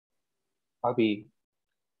I'll be.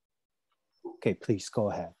 Okay, please go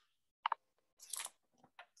ahead.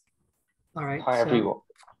 All right. Hi, everyone.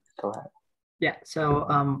 Go ahead. Yeah, so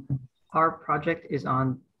our project is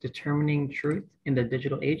on determining truth in the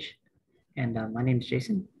digital age. And my name is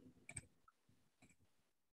Jason.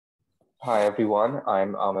 Hi, everyone.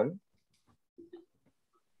 I'm Aman.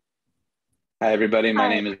 Hi, everybody. My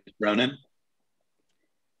name is Ronan.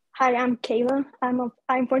 Hi, I'm Kayla.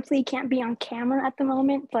 I unfortunately can't be on camera at the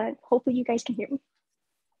moment, but hopefully you guys can hear me.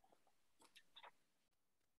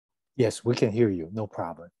 Yes, we can hear you. No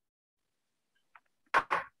problem.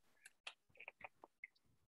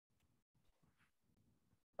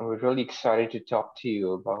 We're really excited to talk to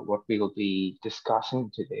you about what we will be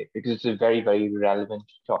discussing today because it's a very, very relevant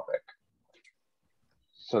topic.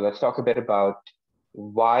 So let's talk a bit about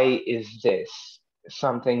why is this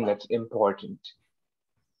something that's important?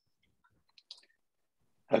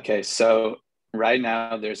 Okay, so right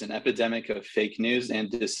now there's an epidemic of fake news and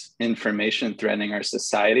disinformation threatening our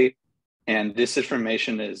society. And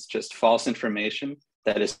disinformation is just false information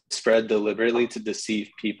that is spread deliberately to deceive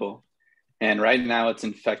people. And right now it's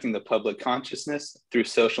infecting the public consciousness through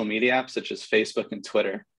social media apps such as Facebook and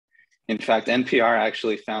Twitter. In fact, NPR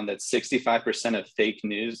actually found that 65% of fake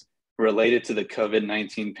news related to the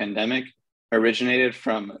COVID-19 pandemic originated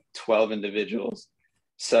from 12 individuals.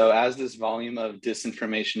 So as this volume of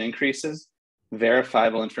disinformation increases,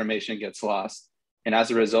 verifiable information gets lost. And as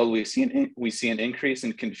a result, we see an increase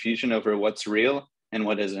in confusion over what's real and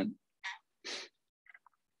what isn't.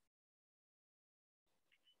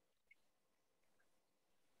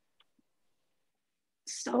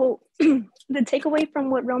 So the takeaway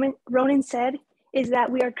from what Ronan said is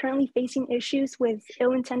that we are currently facing issues with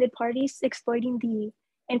ill-intended parties exploiting the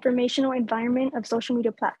informational environment of social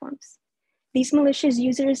media platforms. These malicious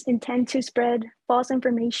users intend to spread false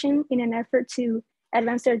information in an effort to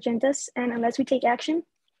advance their agendas, and unless we take action,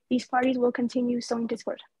 these parties will continue sowing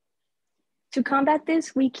discord. To combat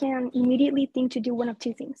this, we can immediately think to do one of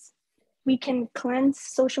two things. We can cleanse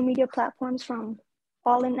social media platforms from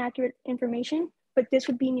all inaccurate information, but this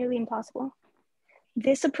would be nearly impossible.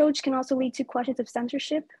 This approach can also lead to questions of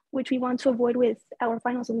censorship, which we want to avoid with our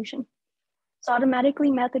final solution. So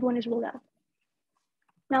automatically, method one is ruled out.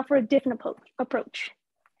 Now for a different approach.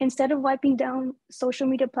 Instead of wiping down social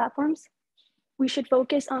media platforms, we should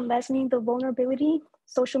focus on lessening the vulnerability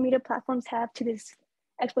social media platforms have to this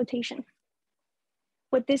exploitation.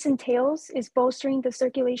 What this entails is bolstering the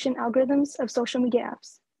circulation algorithms of social media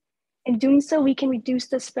apps. In doing so, we can reduce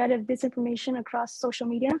the spread of disinformation across social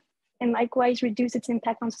media and likewise reduce its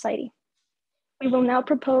impact on society. We will now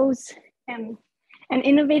propose an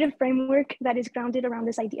innovative framework that is grounded around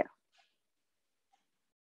this idea.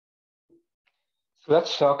 So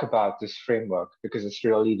let's talk about this framework because it's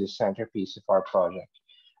really the centerpiece of our project.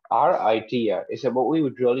 Our idea is that what we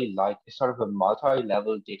would really like is sort of a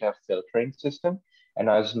multi-level data filtering system. And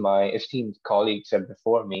as my esteemed colleague said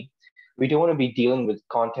before me, we don't want to be dealing with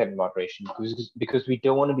content moderation because we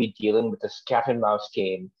don't want to be dealing with this cat and mouse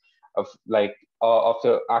game of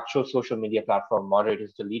the actual social media platform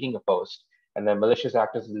moderators deleting a post and then malicious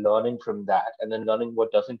actors learning from that and then learning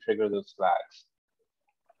what doesn't trigger those flags.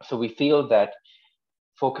 So we feel that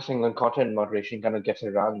focusing on content moderation kind of gets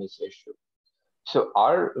around this issue. So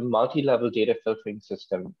our multi-level data filtering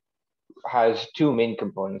system has two main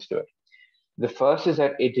components to it. The first is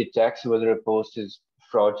that it detects whether a post is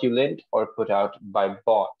fraudulent or put out by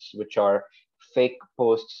bots, which are fake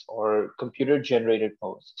posts or computer-generated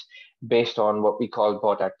posts based on what we call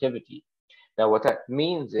bot activity. Now, what that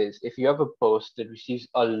means is if you have a post that receives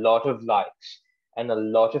a lot of likes and a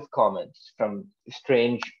lot of comments from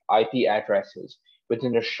strange IP addresses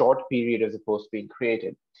within a short period of the post being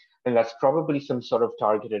created, then that's probably some sort of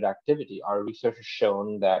targeted activity. Our research has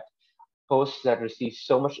shown that posts that receive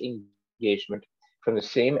so much engagement from the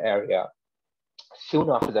same area soon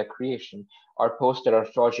after their creation are posts that are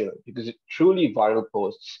fraudulent because truly viral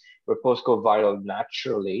posts, where posts go viral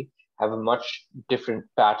naturally, have a much different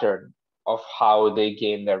pattern of how they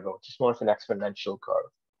gain their votes. It's more of an exponential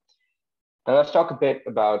curve. Now let's talk a bit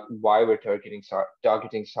about why we're targeting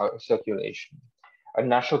circulation. A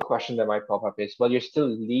natural question that might pop up is, well, you're still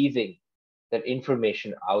leaving that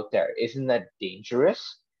information out there. Isn't that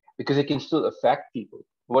dangerous? Because it can still affect people.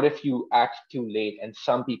 What if you act too late and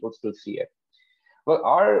some people still see it? Well,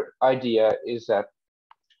 our idea is that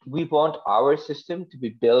we want our system to be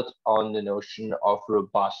built on the notion of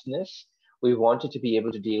robustness. We want it to be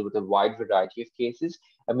able to deal with a wide variety of cases,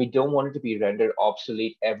 and we don't want it to be rendered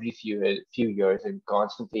obsolete every few years and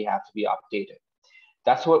constantly have to be updated.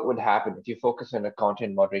 That's what would happen if you focus on a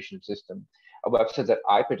content moderation system. a website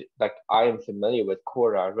that I am familiar with,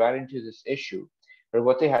 Quora, ran into this issue where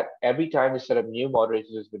what they had every time they set up new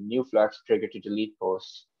moderators with new flags triggered to delete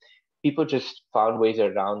posts, people just found ways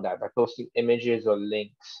around that by posting images or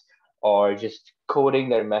links or just coding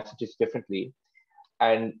their messages differently.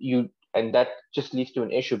 And that just leads to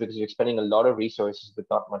an issue because you're spending a lot of resources with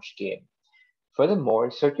not much gain.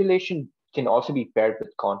 Furthermore, circulation can also be paired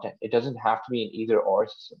with content. It doesn't have to be an either or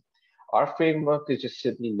system. Our framework is just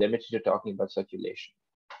simply limited to talking about circulation.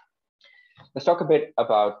 Let's talk a bit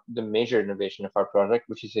about the major innovation of our project,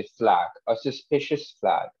 which is a flag, a suspicious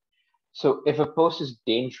flag. So if a post is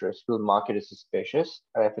dangerous, we'll mark it as suspicious.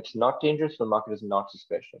 And if it's not dangerous, we'll mark it as not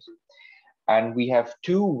suspicious. And we have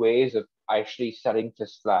two ways of actually setting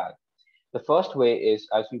this flag. The first way is,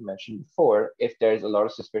 as we mentioned before, if there's a lot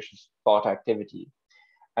of suspicious bot activity.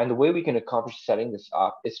 And the way we can accomplish setting this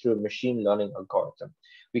up is through a machine learning algorithm.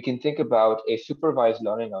 We can think about a supervised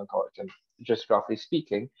learning algorithm, just roughly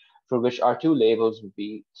speaking, for which our two labels would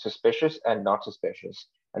be suspicious and not suspicious.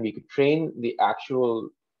 And we could train the actual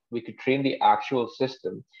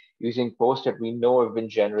system using posts that we know have been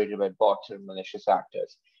generated by bots or malicious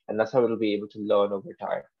actors. And that's how it'll be able to learn over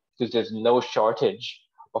time, because there's no shortage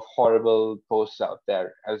of horrible posts out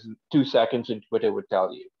there, as 2 seconds in Twitter would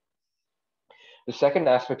tell you. The second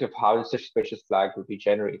aspect of how the suspicious flag would be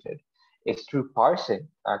generated is through parsing,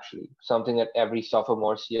 actually, something that every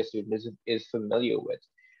sophomore CS student is familiar with.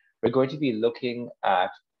 We're going to be looking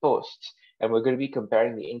at posts, and we're going to be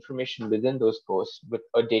comparing the information within those posts with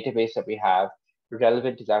a database that we have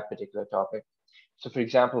relevant to that particular topic. So for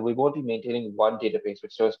example, we won't be maintaining one database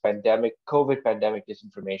which shows COVID pandemic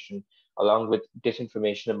disinformation, along with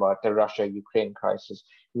disinformation about the Russia-Ukraine crisis.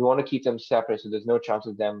 We want to keep them separate so there's no chance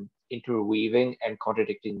of them interweaving and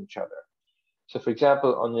contradicting each other. So for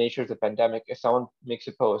example, on the nature of the pandemic, if someone makes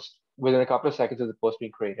a post, within a couple of seconds of the post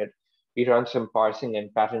being created, we run some parsing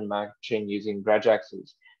and pattern matching using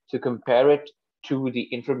regexes to compare it to the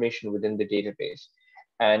information within the database.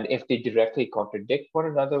 And if they directly contradict one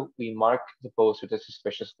another, we mark the post with a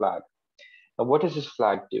suspicious flag. Now, what does this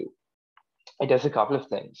flag do? It does a couple of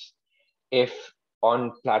things. If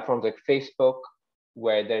on platforms like Facebook,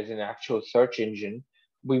 where there's an actual search engine,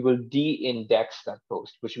 we will de-index that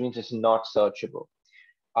post, which means it's not searchable.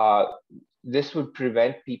 This would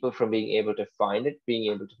prevent people from being able to find it,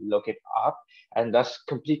 being able to look it up, and thus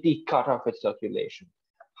completely cut off its circulation.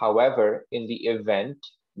 However, in the event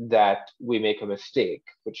that we make a mistake,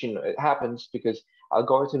 which it happens because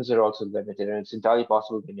algorithms are also limited, and it's entirely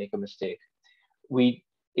possible we make a mistake.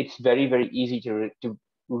 It's very, very easy to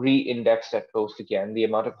re-index that post again. The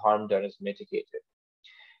amount of harm done is mitigated.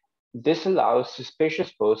 This allows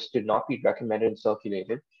suspicious posts to not be recommended and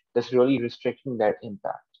circulated, thus really restricting their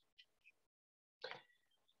impact.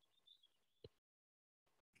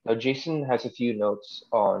 Now, Jason has a few notes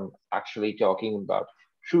on actually talking about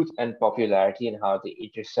truth and popularity and how they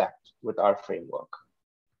intersect with our framework.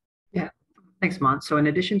 Yeah, thanks, Mont. So in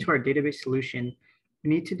addition to our database solution, we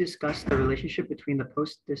need to discuss the relationship between the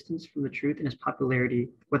post distance from the truth and its popularity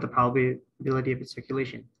with the probability of its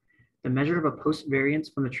circulation. The measure of a post variance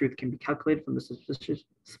from the truth can be calculated from the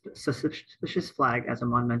suspicious flag, as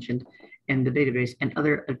Aman mentioned, in the database and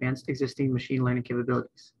other advanced existing machine learning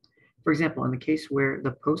capabilities. For example, in the case where the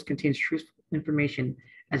post contains truthful information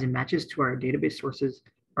as it matches to our database sources,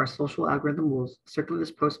 our social algorithm will circulate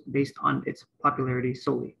this post based on its popularity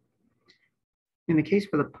solely. In the case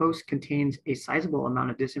where the post contains a sizable amount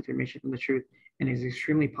of disinformation from the truth and is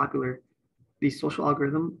extremely popular, the social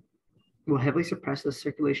algorithm will heavily suppress the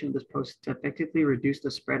circulation of this post to effectively reduce the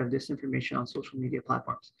spread of disinformation on social media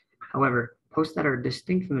platforms. However, posts that are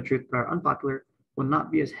distinct from the truth but are unpopular will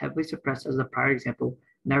not be as heavily suppressed as the prior example.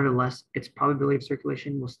 Nevertheless, its probability of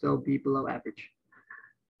circulation will still be below average.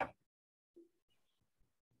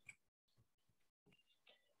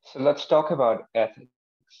 So let's talk about ethics,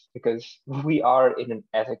 because we are in an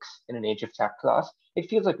ethics in an age of tech class. It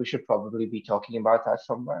feels like we should probably be talking about that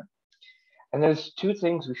somewhere. And there's two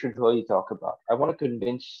things we should really talk about. I want to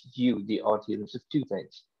convince you, the audience, of two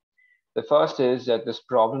things. The first is that this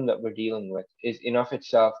problem that we're dealing with is in of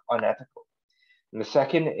itself unethical. And the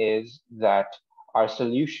second is that our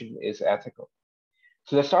solution is ethical.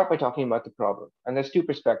 So let's start by talking about the problem. And there's two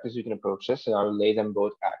perspectives we can approach this, and I'll lay them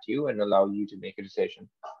both at you and allow you to make a decision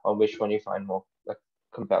on which one you find more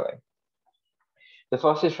compelling. The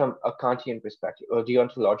first is from a Kantian perspective, or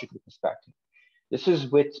deontological perspective. This is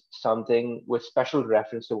with something with special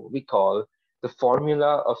reference to what we call the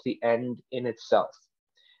formula of the end in itself.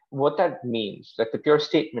 What that means, like the pure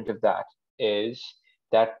statement of that, is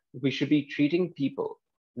that we should be treating people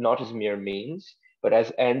not as mere means, but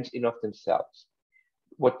as ends in of themselves.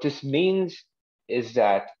 What this means is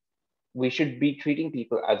that we should be treating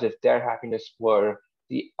people as if their happiness were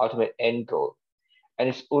the ultimate end goal. And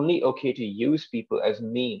it's only okay to use people as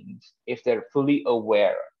means if they're fully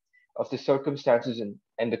aware of the circumstances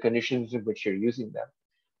and the conditions in which you're using them.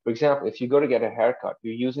 For example, if you go to get a haircut,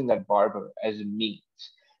 you're using that barber as a means.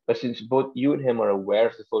 But since both you and him are aware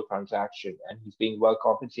of the full transaction and he's being well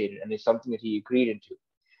compensated and it's something that he agreed into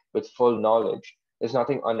with full knowledge, there's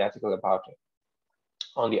nothing unethical about it.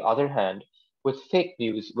 On the other hand, with fake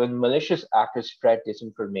news, when malicious actors spread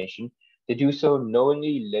disinformation, they do so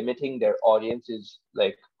knowingly limiting their audience's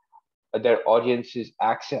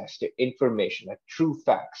access to information, like true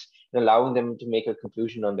facts, and allowing them to make a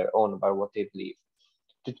conclusion on their own about what they believe.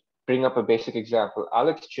 To bring up a basic example,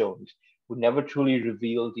 Alex Jones would never truly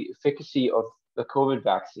reveal the efficacy of the COVID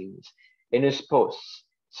vaccines in his posts.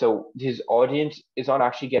 So his audience is not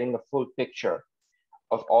actually getting a full picture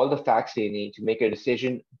of all the facts they need to make a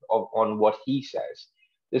decision on what he says.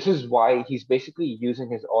 This is why he's basically using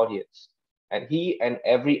his audience. And he and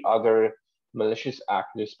every other malicious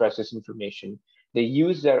actor who spreads this information, they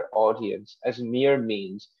use their audience as mere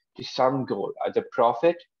means to some goal, either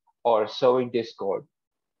profit or sowing discord,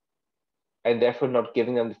 and therefore not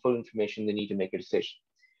giving them the full information they need to make a decision.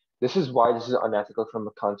 This is why this is unethical from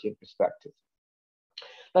a Kantian perspective.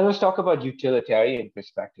 Now let's talk about utilitarian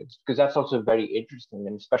perspectives, because that's also very interesting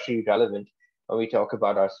and especially relevant when we talk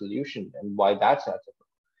about our solution and why that's ethical.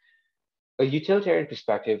 A utilitarian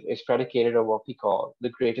perspective is predicated on what we call the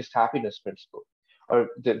greatest happiness principle, or at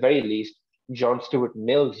the very least, John Stuart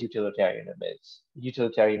Mill's utilitarianism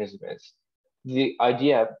is. The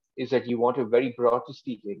idea is that you want to, very broadly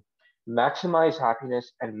speaking, maximize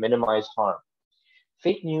happiness and minimize harm.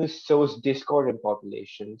 Fake news sows discord in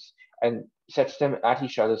populations and sets them at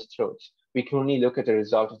each other's throats. We can only look at the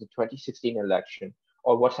result of the 2016 election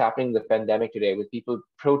or what's happening in the pandemic today with people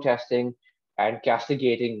protesting and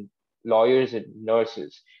castigating lawyers and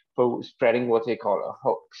nurses for spreading what they call a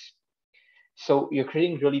hoax. So you're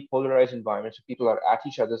creating really polarized environments where people are at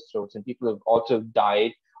each other's throats and people have also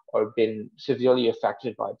died or been severely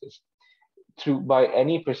affected by this. By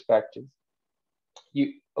any perspective,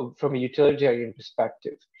 from a utilitarian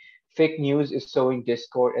perspective, fake news is sowing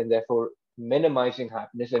discord and therefore minimizing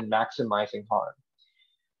happiness and maximizing harm.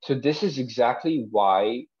 So this is exactly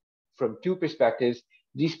why, from two perspectives,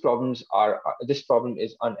 this problem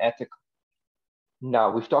is unethical.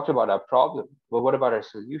 Now, we've talked about our problem, but what about our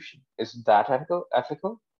solution? Is that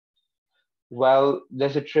ethical? Well,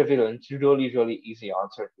 there's a trivial and really, really easy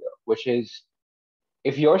answer here, which is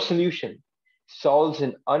if your solution solves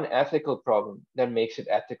an unethical problem, that makes it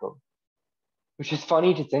ethical, which is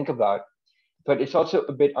funny to think about, but it's also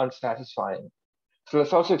a bit unsatisfying. So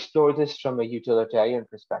let's also explore this from a utilitarian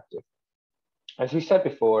perspective. As we said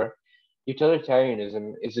before,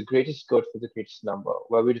 utilitarianism is the greatest good for the greatest number,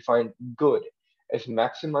 where we define good as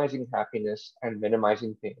maximizing happiness and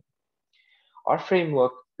minimizing pain. Our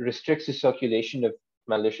framework restricts the circulation of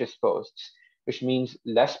malicious posts, which means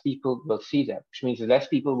less people will see them, which means less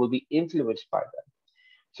people will be influenced by them.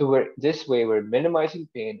 So we're minimizing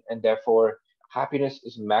pain, and therefore happiness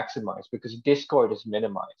is maximized because discord is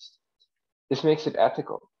minimized. This makes it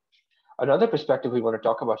ethical. Another perspective we want to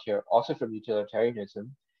talk about here, also from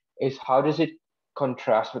utilitarianism, is how does it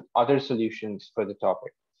contrast with other solutions for the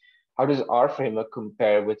topic? How does our framework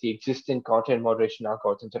compare with the existing content moderation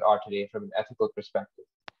algorithms that are today from an ethical perspective?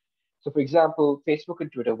 So for example, Facebook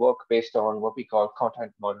and Twitter work based on what we call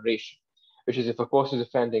content moderation, which is if a post is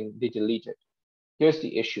offending, they delete it. Here's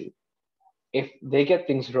the issue. If they get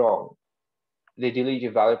things wrong, they delete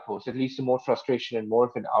a valid post. It leads to more frustration and more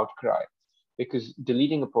of an outcry, because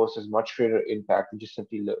deleting a post has much greater impact than just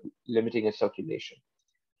simply limiting its circulation.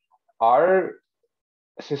 Our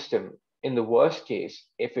system, in the worst case,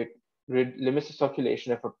 if it limits the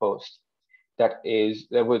circulation of a post that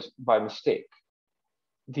was by mistake,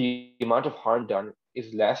 the amount of harm done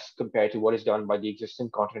is less compared to what is done by the existing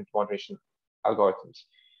content moderation algorithms.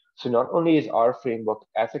 So not only is our framework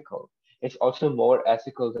ethical, it's also more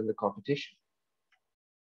ethical than the competition.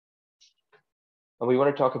 And we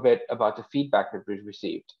want to talk a bit about the feedback that we've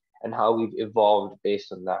received and how we've evolved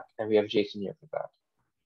based on that. And we have Jason here for that.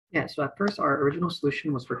 Yeah, so at first our original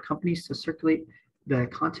solution was for companies to circulate the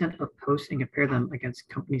content of posts and compare them against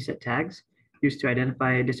company set tags used to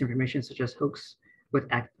identify disinformation such as hoax with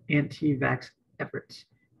anti-vax efforts.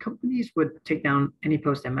 Companies would take down any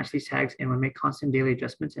post that matched these tags and would make constant daily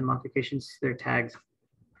adjustments and modifications to their tags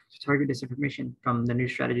to target disinformation from the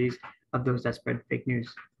news strategies of those that spread fake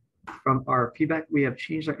news. From our feedback, we have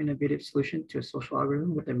changed our innovative solution to a social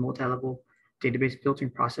algorithm with a multi-level database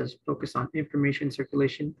filtering process focused on information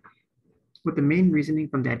circulation with the main reasoning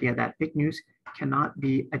from the idea that fake news cannot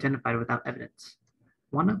be identified without evidence.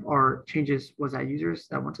 One of our changes was that users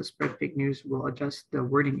that want to spread fake news will adjust the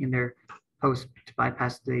wording in their post to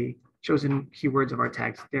bypass the chosen keywords of our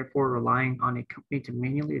tags, therefore relying on a company to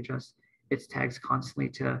manually adjust its tags constantly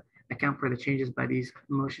to account for the changes by these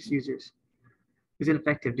malicious users is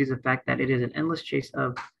ineffective due to the fact that it is an endless chase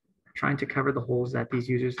of trying to cover the holes that these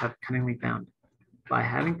users have cunningly found. By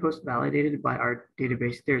having posts validated by our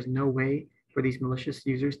database, there's no way for these malicious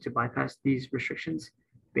users to bypass these restrictions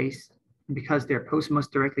because their posts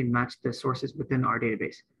must directly match the sources within our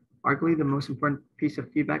database. Arguably, the most important piece of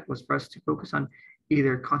feedback was for us to focus on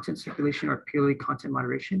either content circulation or purely content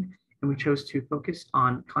moderation. And we chose to focus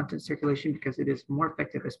on content circulation because it is more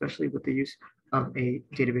effective, especially with the use of a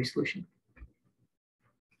database solution.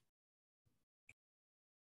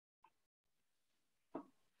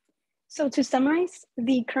 So to summarize,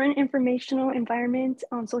 the current informational environment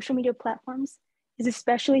on social media platforms is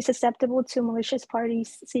especially susceptible to malicious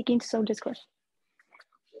parties seeking to sow discord.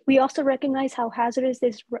 We also recognize how hazardous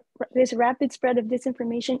this rapid spread of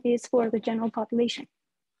disinformation is for the general population.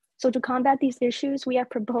 So to combat these issues, we have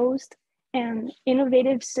proposed an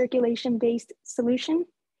innovative circulation-based solution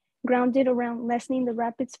grounded around lessening the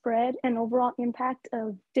rapid spread and overall impact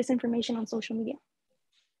of disinformation on social media.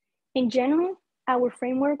 In general, our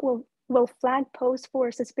framework will flag posts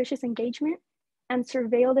for suspicious engagement and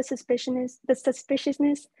surveil the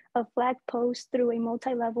suspiciousness of flagged posts through a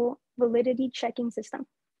multi-level validity checking system.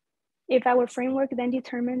 If our framework then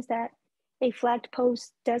determines that a flagged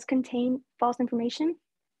post does contain false information,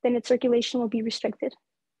 then its circulation will be restricted.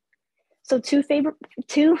 So two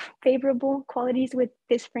favorable qualities with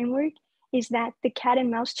this framework is that the cat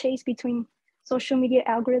and mouse chase between social media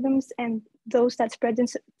algorithms and those that spread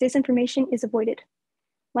disinformation is avoided.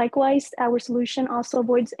 Likewise, our solution also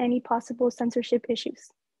avoids any possible censorship issues.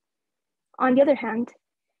 On the other hand,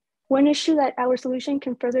 one issue that our solution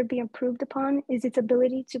can further be improved upon is its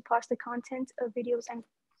ability to parse the content of videos and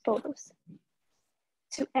photos.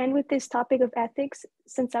 To end with this topic of ethics,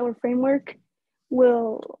 since our framework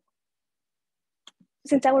will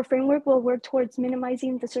work towards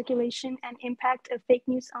minimizing the circulation and impact of fake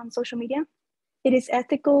news on social media, it is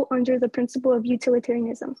ethical under the principle of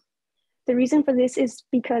utilitarianism. The reason for this is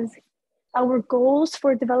because our goals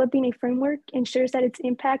for developing a framework ensures that its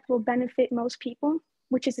impact will benefit most people,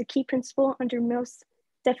 which is a key principle under Mill's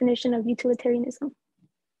definition of utilitarianism.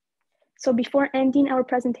 So before ending our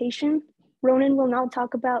presentation, Ronan will now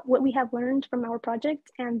talk about what we have learned from our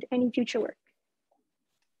project and any future work.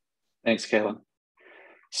 Thanks, Kayla.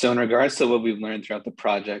 So in regards to what we've learned throughout the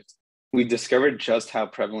project, we discovered just how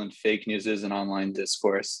prevalent fake news is in online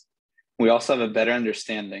discourse. We also have a better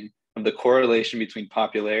understanding of the correlation between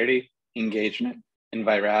popularity, engagement, and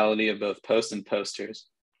virality of both posts and posters.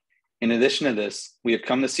 In addition to this, we have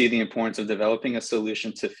come to see the importance of developing a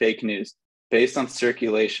solution to fake news based on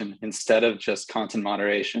circulation instead of just content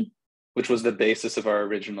moderation, which was the basis of our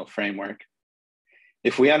original framework.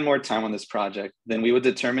 If we had more time on this project, then we would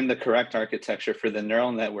determine the correct architecture for the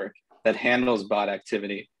neural network that handles bot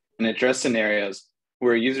activity and address scenarios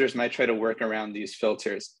where users might try to work around these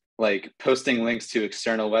filters, like posting links to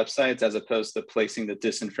external websites as opposed to placing the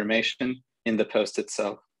disinformation in the post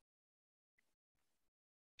itself.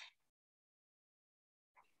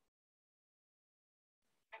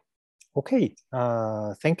 Okay,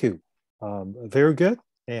 thank you. Very good.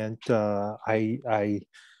 And I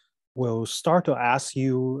will start to ask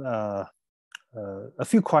you a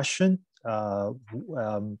few questions.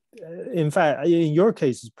 In fact, in your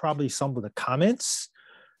case, it's probably some of the comments.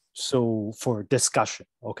 So for discussion,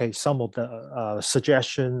 okay, some of the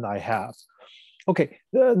suggestions I have. Okay,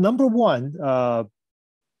 number one,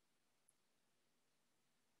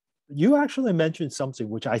 you actually mentioned something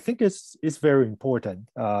which I think is very important,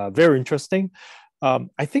 very interesting.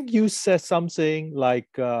 I think you said something like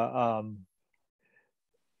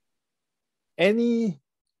any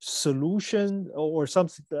solution or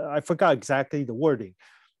something, I forgot exactly the wording,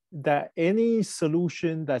 that any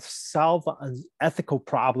solution that solves an ethical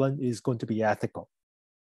problem is going to be ethical.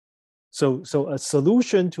 So a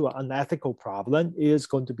solution to an unethical problem is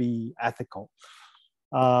going to be ethical.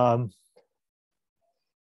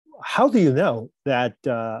 How do you know that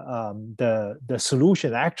the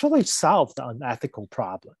solution actually solved an unethical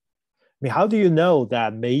problem? I mean, how do you know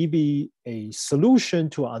that maybe a solution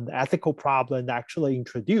to an ethical problem actually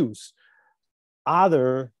introduce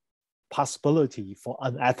other possibility for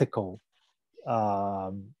unethical,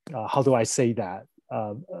 how do I say that?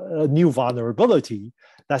 A new vulnerability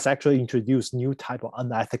that's actually introduced new type of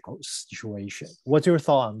unethical situation. What's your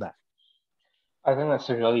thought on that? I think that's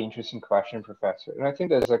a really interesting question, Professor. And I think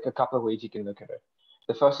there's like a couple of ways you can look at it.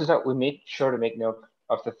 The first is that we make sure to make note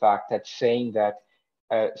of the fact that saying that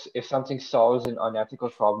if something solves an unethical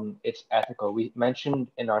problem, it's ethical. We mentioned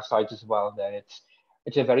in our slides as well that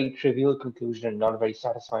it's a very trivial conclusion and not a very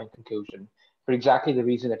satisfying conclusion for exactly the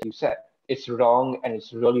reason that you said. It's wrong and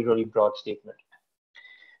it's a really, really broad statement.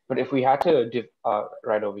 But if we had to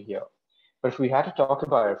right over here, but if we had to talk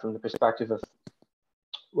about it from the perspective of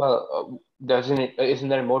isn't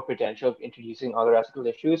there more potential of introducing other ethical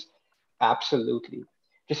issues? Absolutely.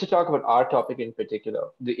 Just to talk about our topic in particular,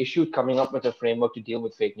 the issue coming up with a framework to deal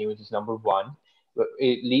with fake news is number one.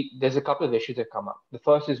 There's a couple of issues that come up. The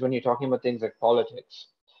first is when you're talking about things like politics.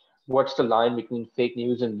 What's the line between fake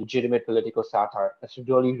news and legitimate political satire? That's a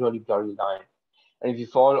really, really blurry line. And if you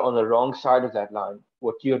fall on the wrong side of that line,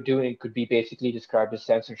 what you're doing could be basically described as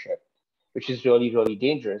censorship, which is really, really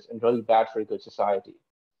dangerous and really bad for a good society.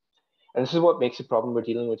 And this is what makes the problem we're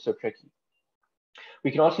dealing with so tricky.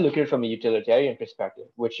 We can also look at it from a utilitarian perspective,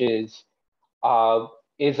 which is what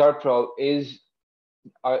is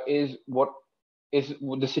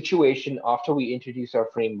the situation after we introduce our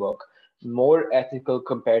framework more ethical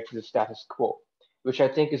compared to the status quo, which I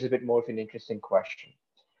think is a bit more of an interesting question.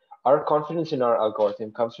 Our confidence in our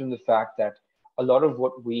algorithm comes from the fact that a lot of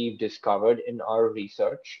what we've discovered in our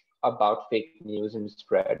research about fake news and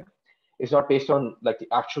spread is not based on like the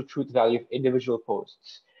actual truth value of individual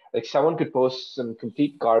posts. Like someone could post some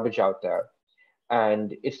complete garbage out there,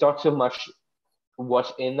 and it's not so much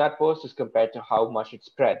what's in that post as compared to how much it's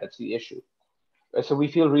spread. That's the issue. So we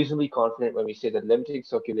feel reasonably confident when we say that limiting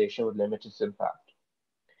circulation would limit its impact.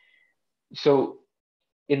 So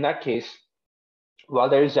in that case, while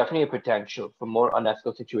there is definitely a potential for more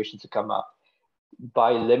unethical situations to come up,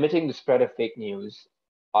 by limiting the spread of fake news,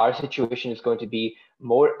 our situation is going to be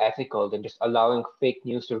more ethical than just allowing fake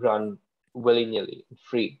news to run willy-nilly and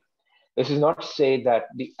free. This is not to say that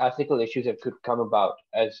the ethical issues that could come about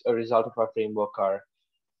as a result of our framework are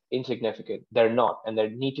insignificant. They're not, and they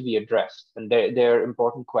need to be addressed, and they're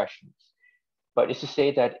important questions. But it's to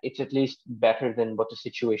say that it's at least better than what the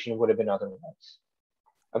situation would have been otherwise.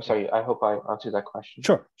 I'm sorry, I hope I answered that question.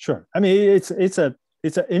 Sure. I mean, it's an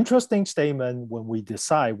interesting statement when we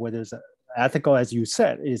decide whether it's ethical, as you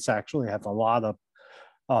said. It's actually have a lot of,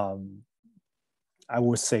 I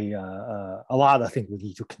would say, a lot of things we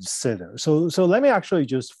need to consider. So let me actually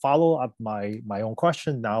just follow up my own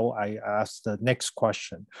question. Now I ask the next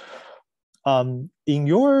question. In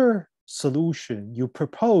your solution, you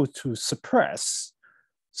propose to suppress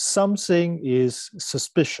something is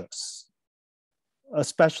suspicious,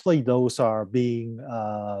 especially those are being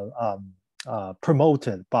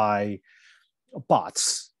promoted by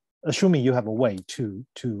bots, assuming you have a way to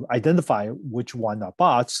identify which one are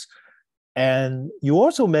bots. And you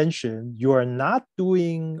also mentioned you are not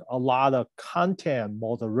doing a lot of content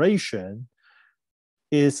moderation.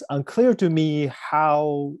 It's unclear to me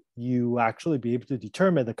how you actually be able to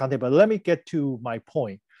determine the content, but let me get to my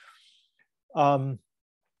point. Okay,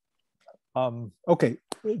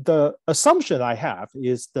 the assumption I have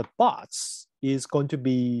is the bots is going to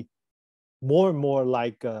be more and more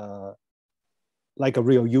like a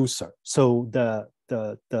real user. So the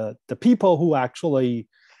people who actually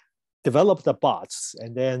develop the bots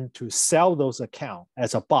and then to sell those accounts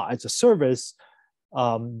as a bot, as a service,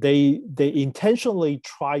 they intentionally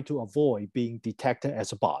try to avoid being detected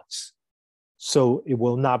as bots. So it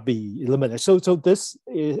will not be eliminated. So this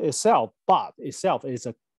bot itself is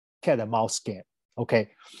a cat and mouse game. Okay.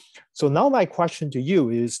 So now my question to you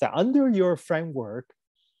is that under your framework,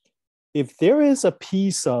 if there is a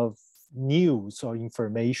piece of news or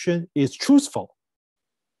information is truthful,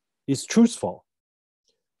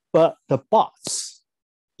 but the bots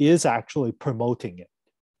is actually promoting it,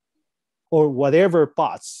 or whatever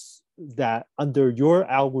bots that under your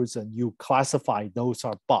algorithm you classify those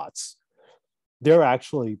are bots, they're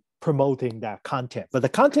actually promoting that content, but the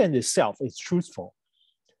content itself is truthful.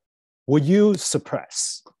 Would you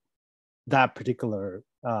suppress that particular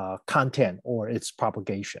content or its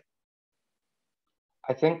propagation?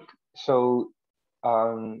 I think so.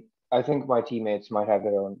 I think my teammates might have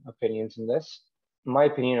their own opinions in this. My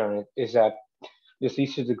opinion on it is that this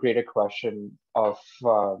leads to the greater question of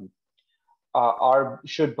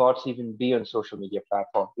should bots even be on social media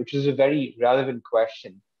platform, which is a very relevant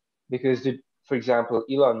question because, for example,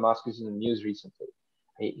 Elon Musk is in the news recently.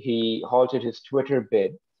 He halted his Twitter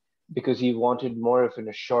bid because he wanted more of an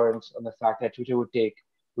assurance on the fact that Twitter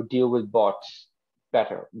would deal with bots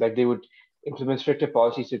better, like they would implement stricter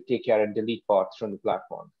policies to take care and delete bots from the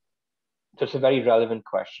platform. So it's a very relevant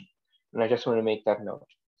question, and I just want to make that note.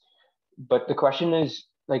 But the question is,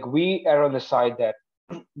 like we are on the side that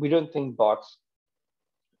we don't think bots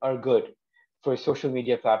are good for social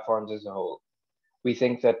media platforms as a whole. We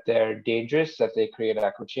think that they're dangerous, that they create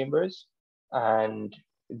echo chambers, and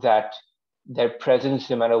that their presence,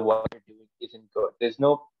 no matter what they're doing, isn't good. There's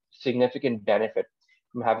no significant benefit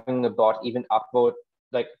from having a bot even upload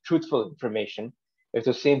like truthful information if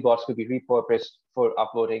those same bots could be repurposed for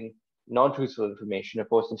uploading non-truthful information or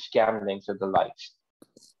posting scam links or the likes.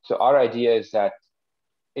 So our idea is that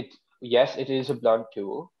it yes, it is a blunt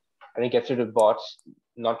tool, and it gets rid of bots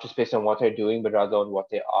not just based on what they're doing, but rather on what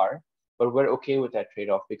they are. But we're okay with that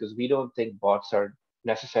trade-off because we don't think bots are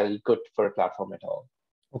necessarily good for a platform at all.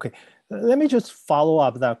 Okay, let me just follow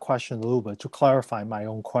up that question a little bit to clarify my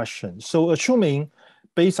own question. So assuming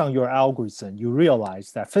based on your algorithm, you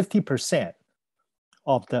realize that 50%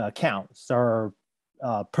 of the accounts that are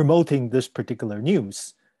promoting this particular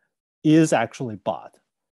news is actually bot,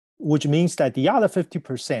 which means that the other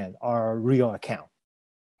 50% are real account.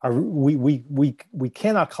 We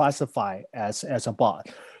cannot classify as a bot.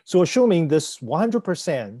 So assuming this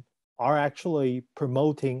 100% are actually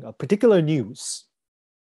promoting a particular news,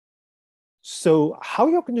 so how are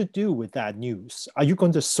you going to do with that news? Are you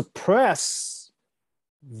going to suppress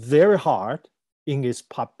very hard in its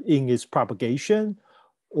propagation,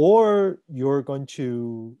 or you're going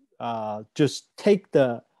to just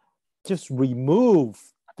remove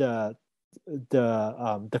the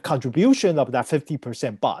contribution of that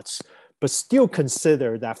 50% bots, but still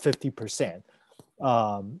consider that 50%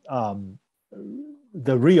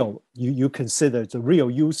 the real, you consider the real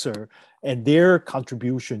user and their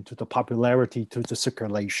contribution to the popularity, to the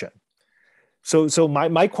circulation. So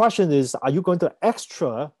my question is, are you going to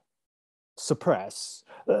extra suppress?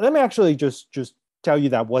 Let me actually just tell you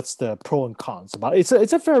that what's the pro and cons about it.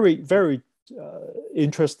 It's a very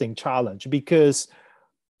interesting challenge, because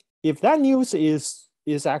if that news is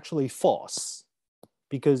actually false,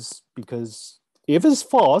 because if it's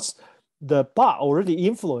false, the bot already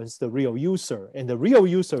influenced the real user, and the real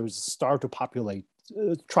users start to populate,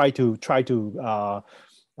 try to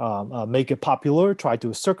make it popular, try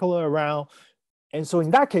to circle it around. And so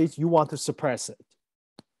in that case, you want to suppress it.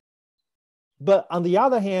 But on the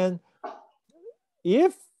other hand,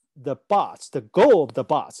 if the goal of the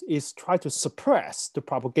bots is try to suppress the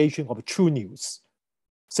propagation of true news,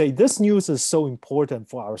 say this news is so important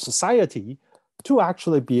for our society to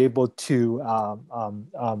actually be able to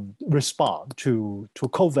respond to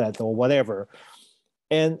COVID or whatever,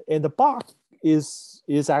 and the bot is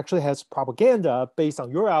actually has propaganda based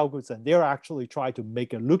on your algorithm. They're actually trying to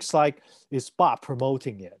make it looks like it's bot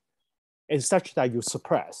promoting it, and such that you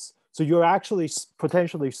suppress. So you're actually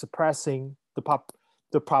potentially suppressing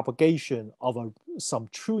the propagation of some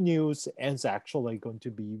true news, and it's actually going to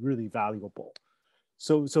be really valuable.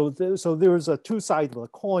 So there's a two sides of the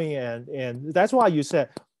coin, and that's why you said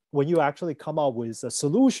when you actually come up with a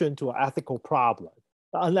solution to an ethical problem,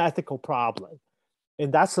 an unethical problem,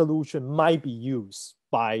 and that solution might be used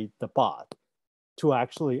by the bot to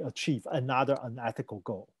actually achieve another unethical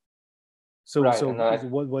goal. So right, so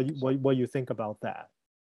what you think about that?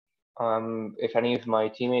 If any of my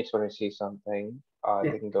teammates want to say something,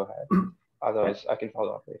 they can go ahead. Otherwise, I can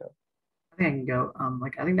follow up later. I think I can go.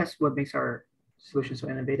 I think that's what makes our solution so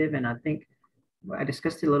innovative. And I think I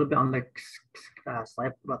discussed it a little bit on the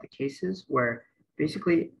slide about the cases where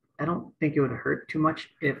basically I don't think it would hurt too much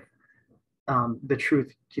if the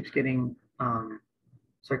truth keeps getting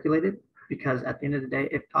circulated, because at the end of the day,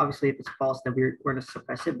 if it's false, then we're going to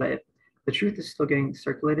suppress it. But if the truth is still getting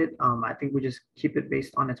circulated, I think we just keep it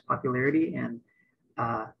based on its popularity. And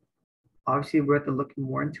obviously we have to look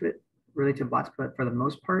more into it related to bots, but for the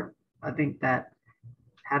most part, I think that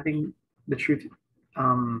having the truth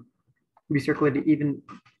be circulated even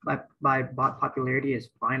by bot popularity is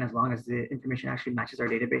fine, as long as the information actually matches our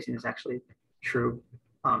database and is actually true,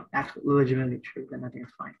 actually legitimately true, then I think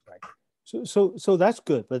it's fine. Right. So that's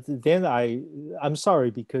good. But then I'm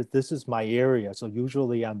sorry, because this is my area. So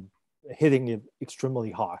usually I'm hitting it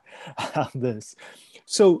extremely hard on this.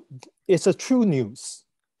 So it's a true news.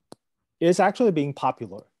 It's actually being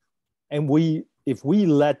popular. And if we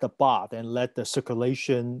let the bot and let the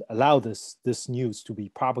circulation allow this news to be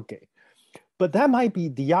propagated. But that might be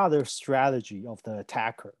the other strategy of the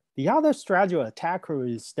attacker. The other strategy of the attacker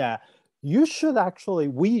is that you should actually,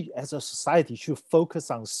 we as a society should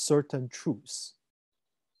focus on certain truths.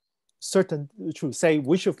 Certain truths. Say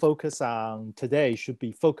we should focus on today, should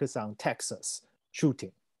be focused on Texas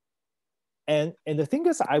shooting. And the thing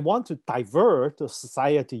is, I want to divert the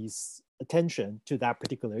society's attention to that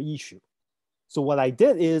particular issue. So what I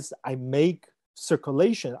did is I make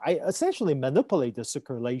circulation, I essentially manipulate the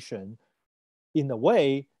circulation in a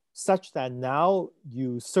way such that now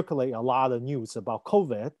you circulate a lot of news about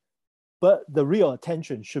COVID, but the real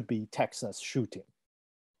attention should be Texas shooting.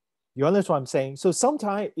 You understand what I'm saying? So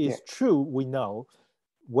sometimes it's true, we know.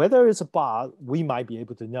 Whether it's a bot, we might be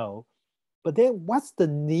able to know. But then what's the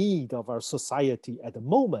need of our society at the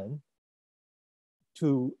moment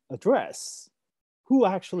to address? Who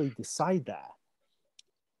actually decide that?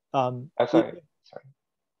 Sorry.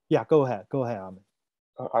 Yeah, go ahead, Ahmed.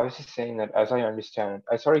 I was just saying that as I understand,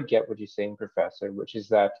 I sort of get what you're saying, Professor, which is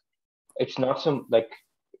that it's not some like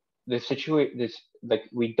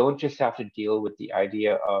we don't just have to deal with the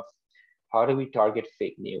idea of how do we target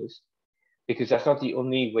fake news, because that's not the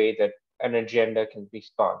only way that an agenda can be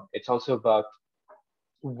spun. It's also about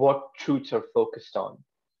what truths are focused on.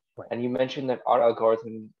 Right. And you mentioned that our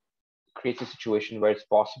algorithm creates a situation where it's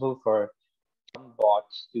possible for some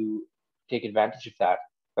bots to take advantage of that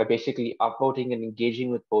by basically upvoting and engaging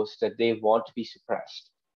with posts that they want to be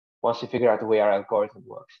suppressed once they figure out the way our algorithm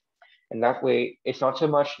works. And that way, it's not so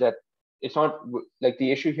much that it's not like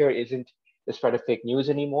the issue here isn't the spread of fake news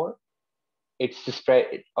anymore. It's the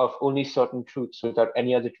spread of only certain truths without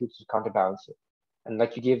any other truths to counterbalance it. And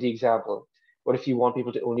like you gave the example, what if you want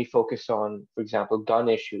people to only focus on, for example, gun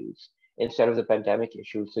issues instead of the pandemic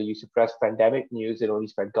issue? So you suppress pandemic news and only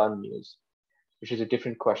spread gun news, which is a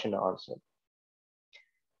different question to answer.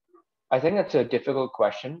 I think that's a difficult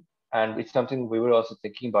question, and it's something we were also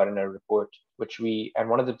thinking about in our report, and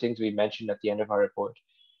one of the things we mentioned at the end of our report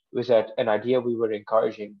was that an idea we were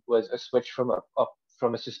encouraging was a switch from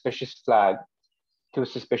a suspicious flag to a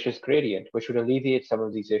suspicious gradient, which would alleviate some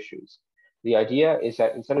of these issues. The idea is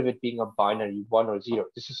that instead of it being a binary 1 or 0,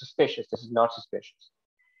 this is suspicious, this is not suspicious,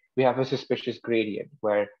 we have a suspicious gradient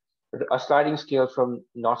where a sliding scale from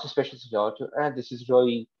not suspicious at all to this is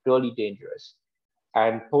really, really dangerous.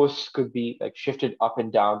 And posts could be like shifted up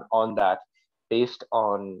and down on that based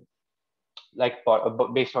on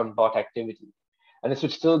bot activity. And this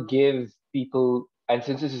would still give people, and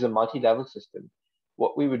since this is a multi-level system,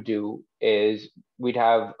 what we would do is we'd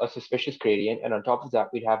have a suspicious gradient, and on top of that,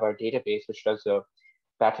 we'd have our database, which does the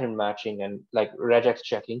pattern matching and like regex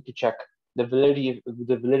checking to check the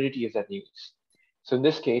validity of that news. So in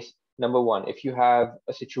this case, number one, if you have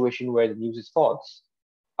a situation where the news is false,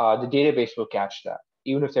 the database will catch that,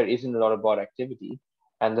 even if there isn't a lot of bot activity,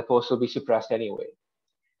 and the post will be suppressed anyway.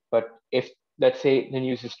 But if, let's say, the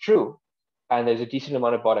news is true, and there's a decent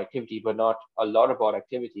amount of bot activity, but not a lot of bot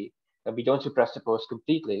activity, then we don't suppress the post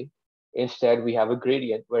completely. Instead, we have a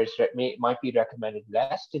gradient where it might be recommended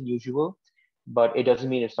less than usual, but it doesn't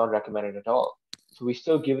mean it's not recommended at all. So we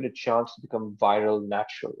still give it a chance to become viral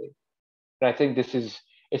naturally. And I think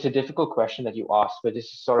it's a difficult question that you asked, but this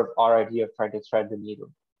is sort of our idea of trying to thread the needle.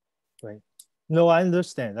 Right. No, I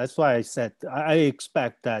understand. That's why I said I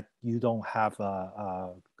expect that you don't have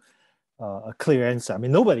a clear answer. I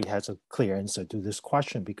mean, nobody has a clear answer to this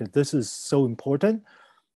question because this is so important,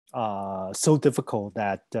 so difficult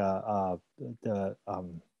that the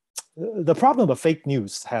problem of fake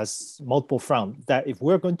news has multiple fronts. That if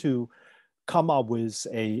we're going to come up with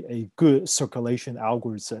a good circulation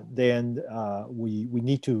algorithm, then we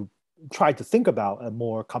need to try to think about a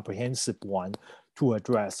more comprehensive one to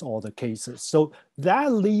address all the cases. So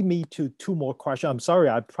that leads me to two more questions. I'm sorry,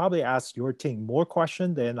 I probably asked your team more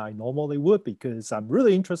questions than I normally would because I'm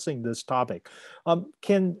really interested in this topic.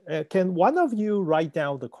 Can one of you write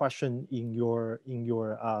down the question in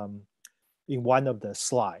one of the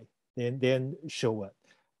slides and then show it?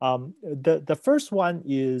 The first one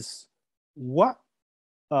is what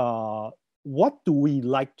do we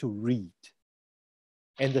like to read?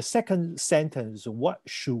 And the second sentence, what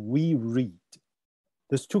should we read?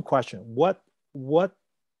 There's two questions. What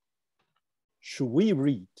should we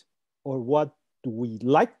read, or what do we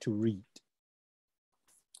like to read?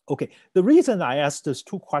 Okay, the reason I asked these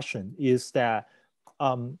two questions is that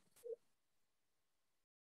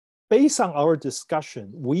based on our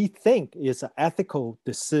discussion, we think it's an ethical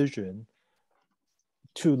decision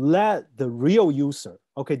to let the real user,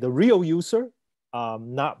 okay, the real user,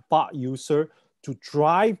 not bot user, to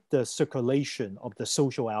drive the circulation of the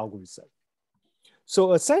social algorithm.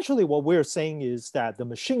 So essentially what we're saying is that the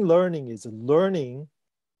machine learning is learning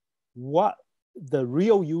what the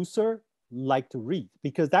real user like to read,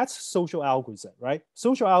 because that's social algorithm, right?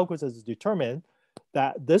 Social algorithms determine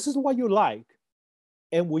that this is what you like,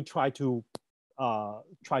 and we try to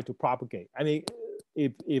propagate. I mean,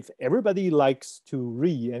 if everybody likes to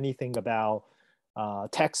read anything about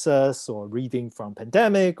Texas, or reading from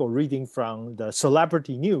pandemic, or reading from the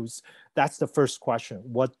celebrity news, that's the first question.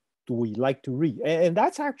 What do we like to read? And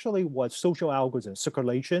that's actually what social algorithm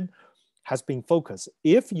circulation has been focused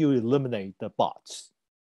if you eliminate the bots,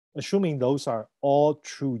 assuming those are all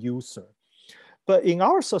true user. But in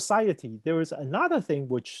our society, there is another thing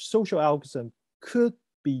which social algorithm could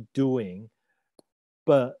be doing,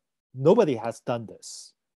 but nobody has done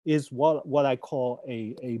this, is what I call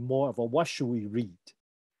a more of a what should we read?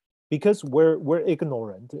 Because we're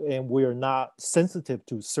ignorant and we're not sensitive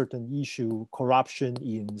to certain issue, corruption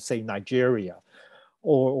in, say, Nigeria,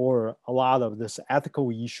 or a lot of this ethical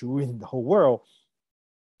issue in the whole world.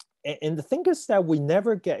 And the thing is that we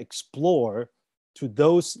never get explored to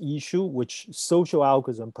those issues which social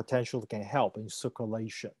algorithm potentially can help in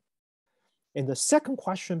circulation. And the second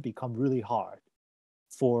question become really hard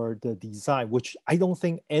for the design, which I don't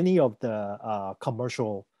think any of the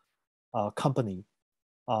commercial company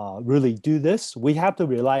really do this. We have to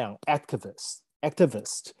rely on activists.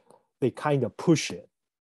 They kind of push it.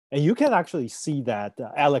 And you can actually see that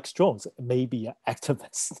Alex Jones may be an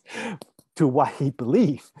activist to what he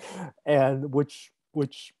believes, and which,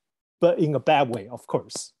 but in a bad way, of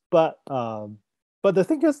course. But the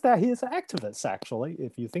thing is that he is an activist, actually,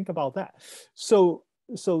 if you think about that. So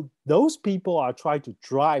those people are trying to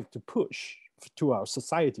drive, to push to our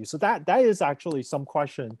society. So that is actually some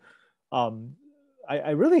question.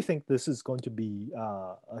 I really think this is going to be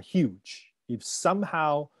a huge, if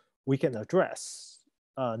somehow we can address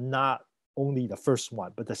not only the first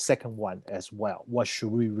one, but the second one as well. What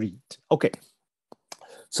should we read? Okay.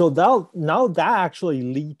 So now that actually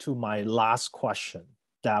lead to my last question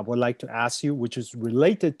that I would like to ask you, which is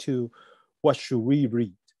related to what should we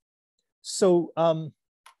read? So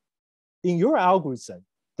in your algorithm,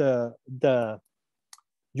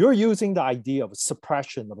 you're using the idea of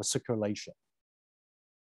suppression of a circulation.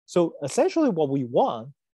 So essentially what we want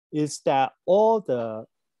is that all the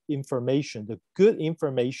information, the good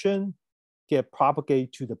information, get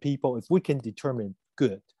propagated to the people if we can determine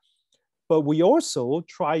good. But we also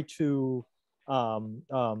try to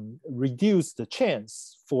reduce the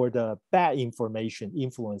chance for the bad information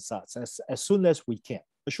influence us as soon as we can,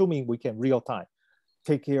 assuming we can real time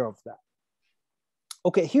take care of that.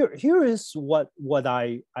 Okay, here is what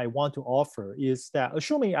I want to offer is that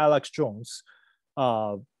assuming Alex Jones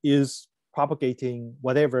is propagating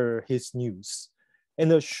whatever his news,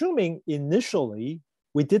 and assuming initially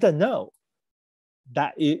we didn't know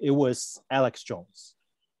that it was Alex Jones.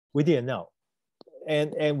 We didn't know.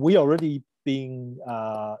 And we already being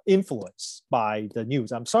influenced by the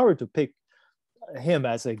news. I'm sorry to pick him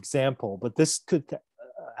as an example, but this could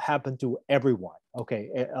happen to everyone,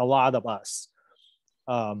 okay, a lot of us.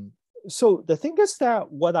 So the thing is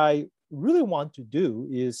that what I really want to do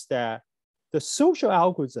is that the social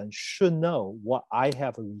algorithm should know what I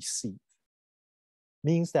have received.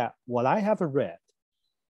 Means that what I have read.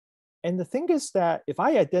 And the thing is that if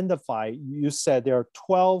I identify, you said there are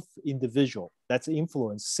 12 individuals that's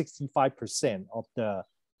influenced 65% of the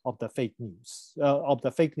fake news,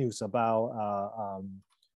 about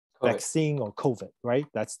vaccine or COVID, right?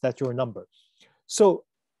 That's your number. So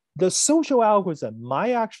the social algorithm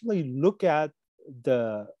might actually look at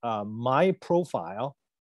the my profile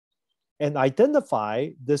and identify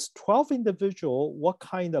this 12 individual, what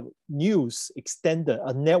kind of news extended,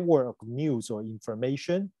 a network of news or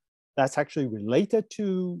information that's actually related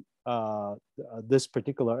to this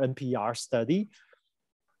particular NPR study.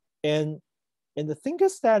 And the thing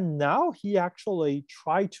is that now he actually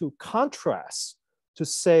tried to contrast to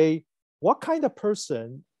say what kind of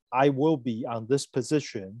person I will be on this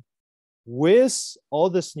position with all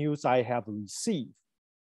this news I have received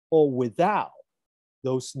or without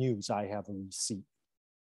those news I have received.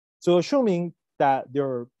 So assuming that there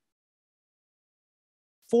are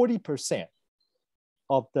 40%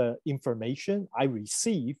 of the information I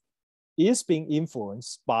receive is being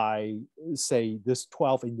influenced by, say, this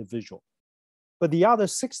 12 individual, but the other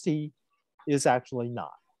 60 is actually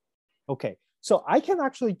not. Okay, so I can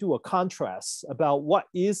actually do a contrast about what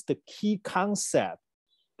is the key concept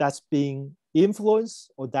that's being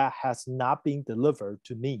influenced or that has not been delivered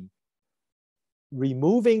to me,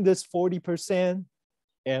 removing this 40%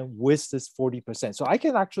 and with this 40%. So I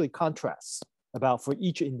can actually contrast about for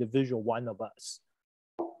each individual one of us.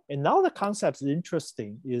 And now the concept is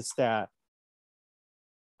interesting is that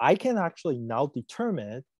I can actually now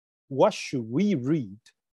determine what should we read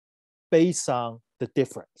based on the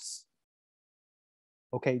difference.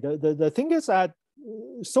 Okay, the thing is that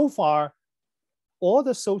so far, all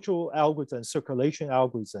the social algorithm, circulation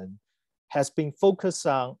algorithm has been focused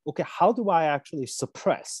on, okay, how do I actually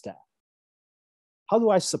suppress that? How do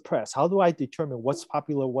I suppress? How do I determine what's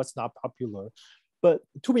popular, what's not popular? But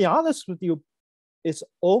to be honest with you, it's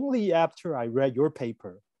only after I read your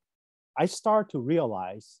paper, I start to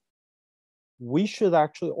realize we should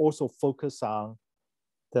actually also focus on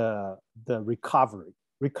the recovery.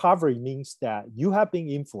 Recovery means that you have been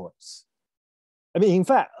influenced. I mean, in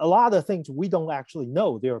fact, a lot of things we don't actually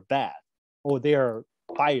know they're bad or they're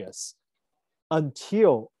biased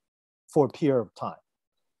until for a period of time.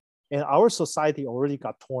 And our society already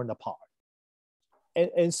got torn apart.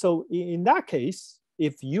 And so in that case,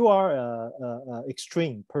 if you are a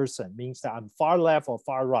extreme person, means that I'm far left or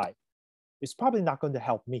far right, it's probably not going to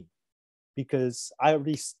help me because I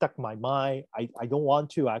already stuck my mind. I don't want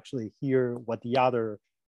to actually hear what the other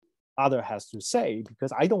has to say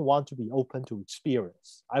because I don't want to be open to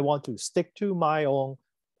experience. I want to stick to my own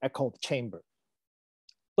echo chamber.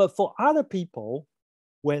 But for other people,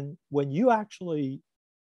 when you actually,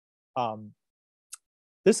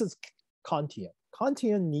 this is Kantian.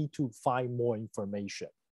 Kantian need to find more information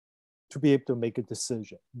to be able to make a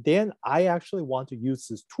decision. Then I actually want to use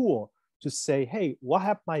this tool to say, hey, what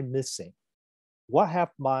have I missing? What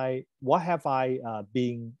have I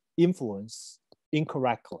been influenced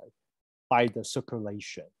incorrectly by the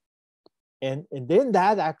circulation? And then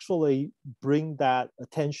that actually bring that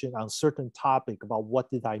attention on certain topic about what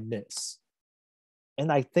did I miss?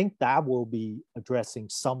 And I think that will be addressing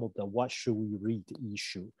some of the what should we read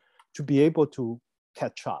issue to be able to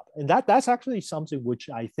catch up. And that's actually something which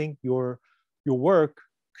I think your work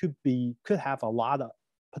could have a lot of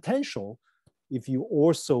potential if you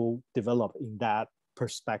also develop in that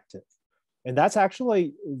perspective. And that's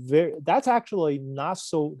actually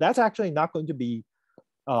not going to be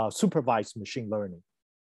supervised machine learning,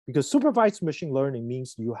 because supervised machine learning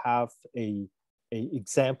means you have a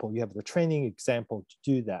example, you have the training example to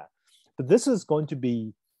do that. But this is going to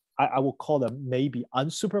be, I will call them maybe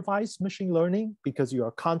unsupervised machine learning, because you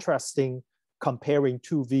are comparing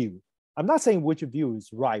two views. I'm not saying which view is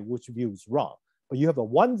right, which view is wrong, but you have a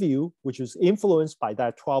one view which is influenced by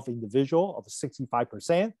that 12 individual of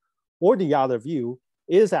 65%, or the other view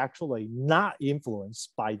is actually not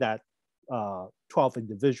influenced by that 12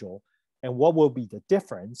 individual. And what will be the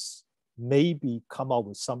difference? Maybe come up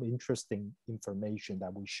with some interesting information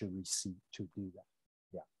that we should receive to do that.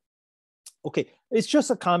 Yeah. Okay, it's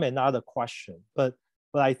just a comment, not a question. But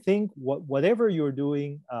I think whatever you're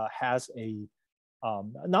doing has a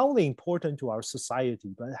not only important to our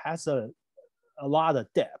society, but it has a lot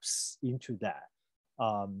of depths into that.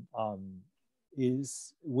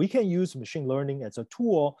 Is we can use machine learning as a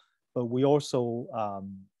tool, but we also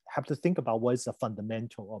have to think about what is the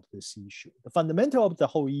fundamental of this issue. The fundamental of the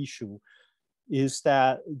whole issue is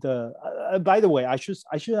that by the way, I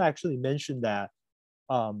should actually mention that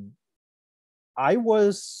I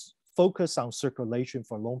was focused on circulation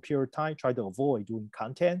for a long period of time, try to avoid doing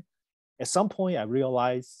content. At some point, I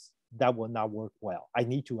realized that will not work well. I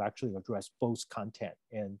need to actually address both content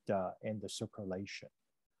and the circulation.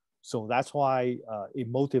 So that's why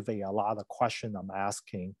it motivates a lot of questions I'm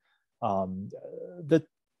asking.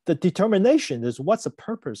 The determination is, what's the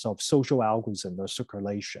purpose of social algorithm or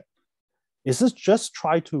circulation? Is this just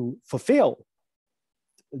try to fulfill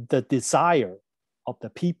the desire of the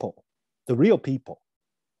people, the real people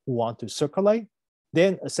who want to circulate?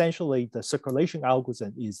 Then essentially the circulation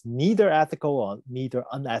algorithm is neither ethical or neither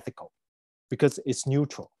unethical, because it's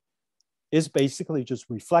neutral. It's basically just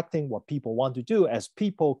reflecting what people want to do. As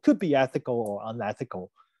people could be ethical or unethical,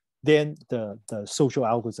 then the social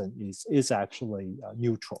algorithm is actually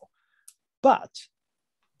neutral. But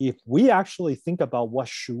if we actually think about what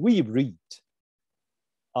should we read,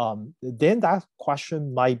 then that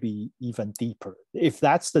question might be even deeper, if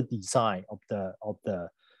that's the design of the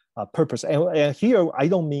purpose. And here, I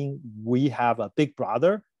don't mean we have a big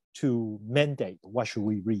brother to mandate what should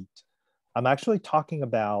we read. I'm actually talking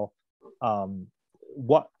about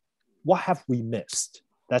what have we missed.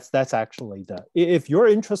 That's actually if you're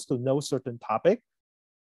interested to know certain topic,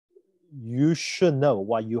 you should know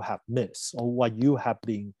what you have missed or what you have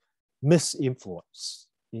been misinfluenced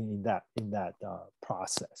in that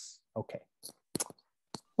process.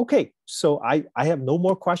 Okay, so I have no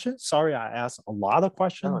more questions. Sorry, I asked a lot of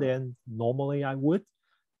questions than normally I would.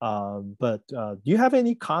 But do you have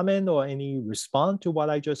any comment or any response to what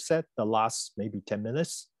I just said the last maybe 10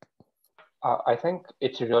 minutes? I think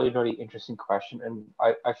it's a really, really interesting question. And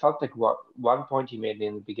I felt like one point you made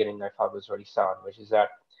in the beginning I thought was really sound, which is that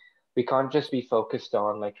we can't just be focused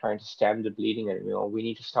on like trying to stem the bleeding anymore. We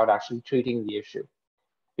need to start actually treating the issue,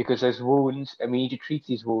 because there's wounds and we need to treat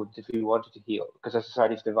these wounds if we want it to heal, because our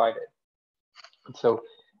society is divided. And so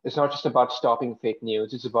it's not just about stopping fake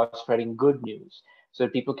news, it's about spreading good news so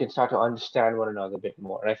that people can start to understand one another a bit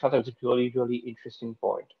more. And I thought that was a really, really interesting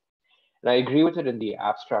point. And I agree with it in the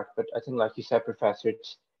abstract, but I think, like you said, Professor,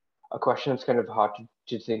 a question that's kind of hard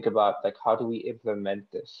to think about, like how do we implement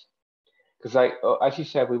this? Because like as you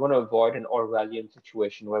said, we want to avoid an Orwellian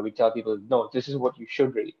situation where we tell people, no, this is what you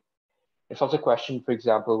should read. It's also a question, for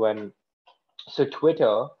example, when so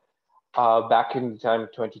Twitter, back in the time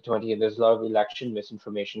of 2020, and there's a lot of election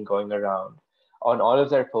misinformation going around. On all of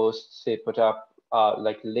their posts, they put up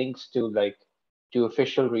like links to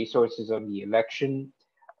official resources on the election,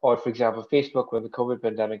 or for example, Facebook, when the COVID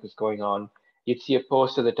pandemic was going on, you'd see a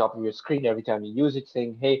post at the top of your screen every time you use it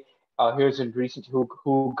saying, "Hey, here's a recent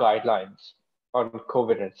WHO guidelines on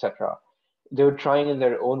COVID, etc." They were trying in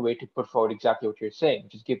their own way to put forward exactly what you're saying,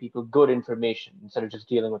 just give people good information instead of just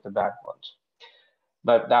dealing with the bad ones.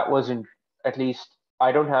 But that wasn't, at least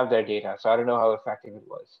I don't have their data, so I don't know how effective it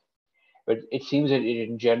was. But it seems that it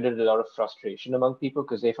engendered a lot of frustration among people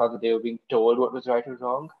because they felt that they were being told what was right or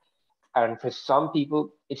wrong. And for some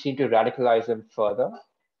people, it seemed to radicalize them further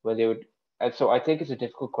when they would. And so I think it's a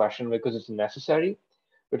difficult question because it's necessary,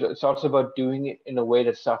 but it's also about doing it in a way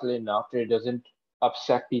that's subtle enough that it doesn't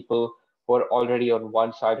upset people who are already on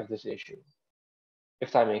one side of this issue,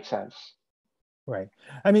 if that makes sense. Right.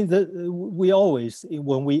 I mean, we always,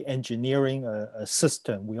 when we engineering a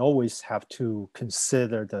system, we always have to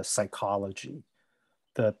consider the psychology,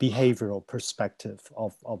 the behavioral perspective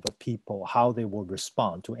of the people, how they will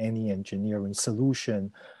respond to any engineering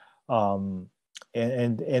solution. And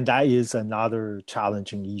that is another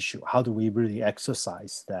challenging issue. How do we really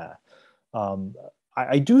exercise that?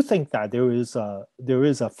 I do think that there is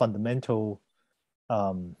a fundamental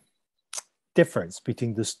difference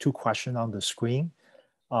between these two questions on the screen,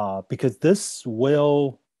 because this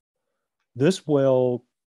will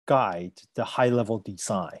guide the high-level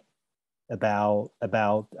design about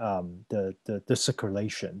the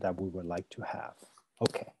circulation that we would like to have.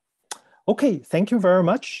 Okay, thank you very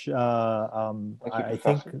much. I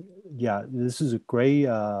think, yeah, this is a great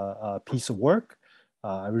piece of work.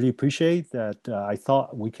 I really appreciate that. I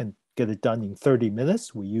thought we can get it done in 30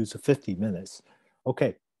 minutes. We use 50 minutes.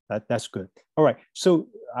 Okay, that's good. All right, so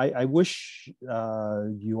I wish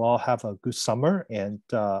you all have a good summer, and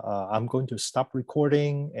I'm going to stop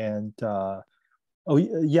recording. And oh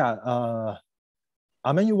yeah,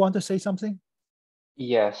 Amen, you want to say something?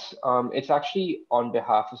 Yes, it's actually on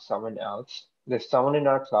behalf of someone else. There's someone in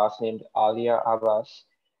our class named Alia Abbas,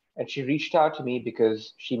 and she reached out to me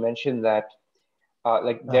because she mentioned that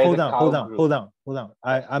like they're hold the on, cow hold on, group. hold on, hold on.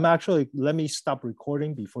 Yes. I'm actually, let me stop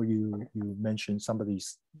recording before you mention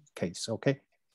somebody's case, okay?